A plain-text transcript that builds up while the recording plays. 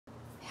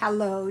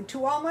Hello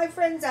to all my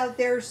friends out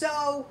there.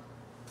 So,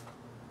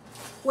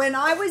 when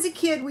I was a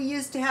kid, we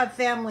used to have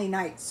family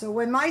nights. So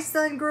when my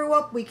son grew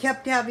up, we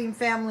kept having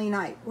family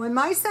night. When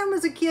my son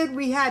was a kid,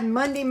 we had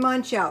Monday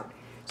Munch Out.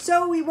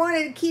 So we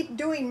wanted to keep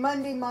doing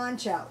Monday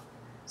Munch Out.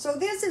 So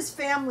this is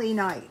family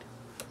night.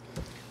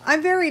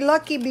 I'm very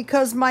lucky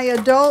because my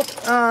adult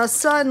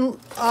son,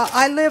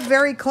 I live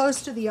very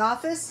close to the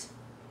office,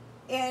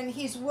 and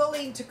he's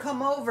willing to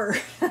come over.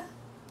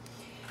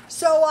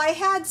 So I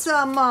had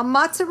some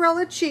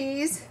mozzarella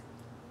cheese,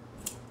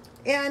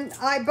 and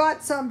I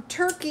bought some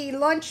turkey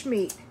lunch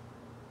meat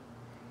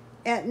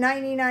at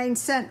 99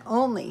 cents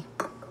only.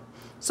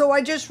 So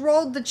I just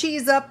rolled the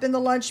cheese up in the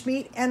lunch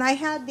meat, and I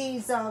had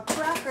these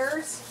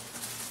crackers.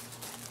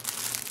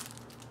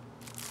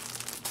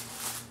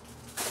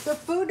 The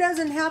food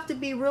doesn't have to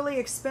be really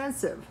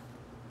expensive.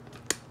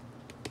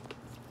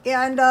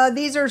 And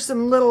these are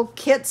some little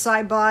kits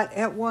I bought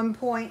at one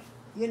point,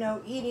 you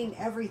know, eating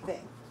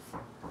everything.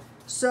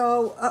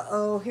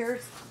 So,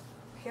 here's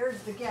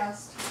the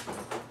guest.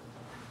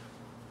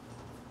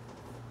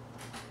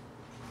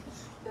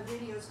 The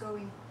video's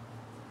going.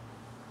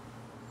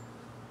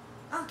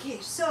 Okay,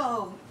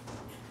 so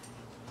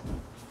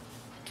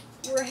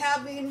we're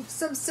having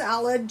some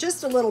salad,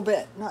 just a little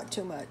bit, not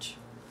too much.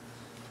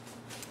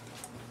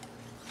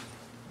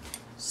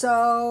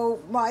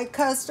 So my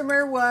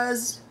customer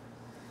was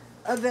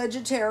a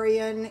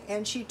vegetarian,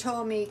 and she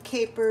told me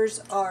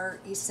capers are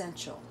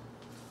essential.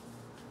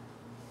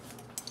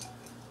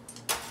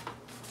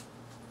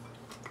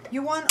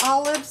 You want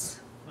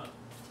olives?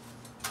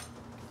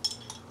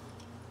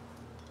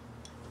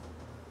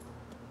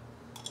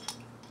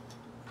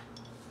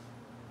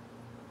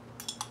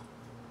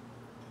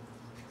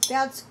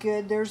 That's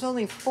good. There's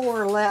only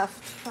 4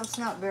 left. That's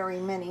not very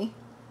many.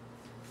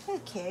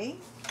 Okay.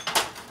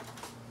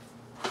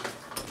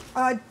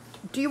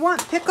 Do you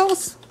want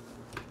pickles?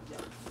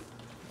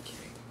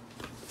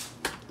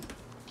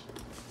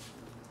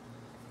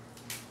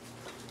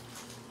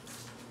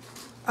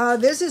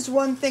 This is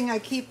one thing I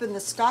keep in the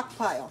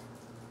stockpile.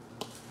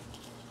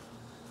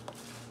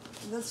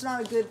 That's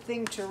not a good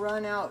thing to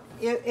run out.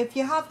 If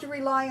you have to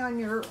rely on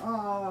your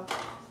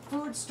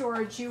food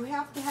storage, you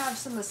have to have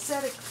some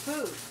acidic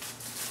food.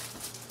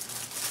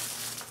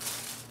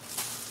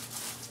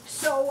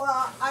 So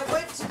I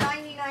went to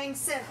 99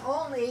 cents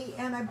only,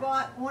 and I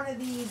bought one of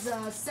these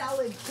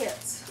salad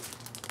kits.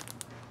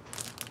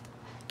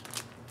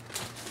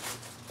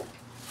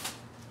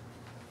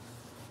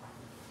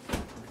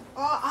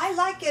 I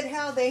like it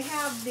how they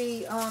have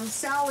the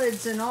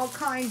salads and all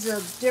kinds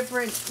of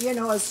different, you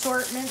know,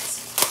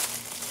 assortments.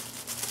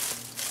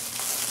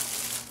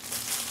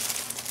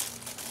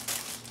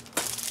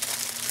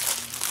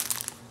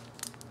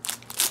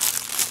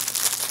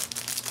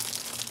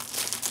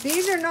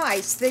 These are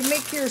nice. They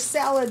make your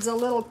salads a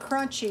little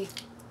crunchy.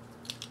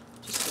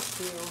 Just a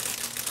few.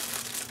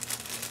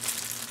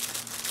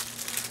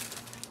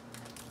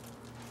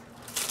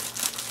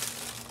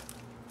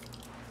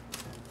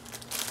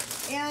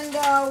 And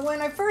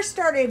when I first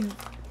started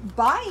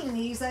buying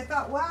these, I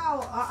thought,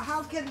 wow,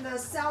 how can the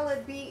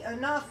salad be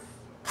enough?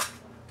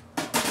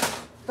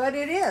 But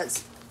it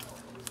is.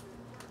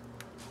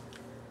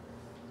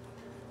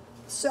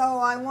 So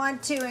I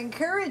want to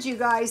encourage you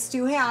guys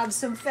to have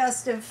some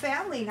festive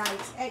family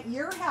nights at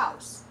your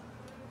house.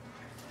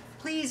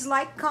 Please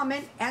like,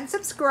 comment, and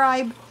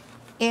subscribe.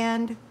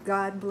 And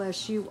God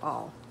bless you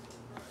all.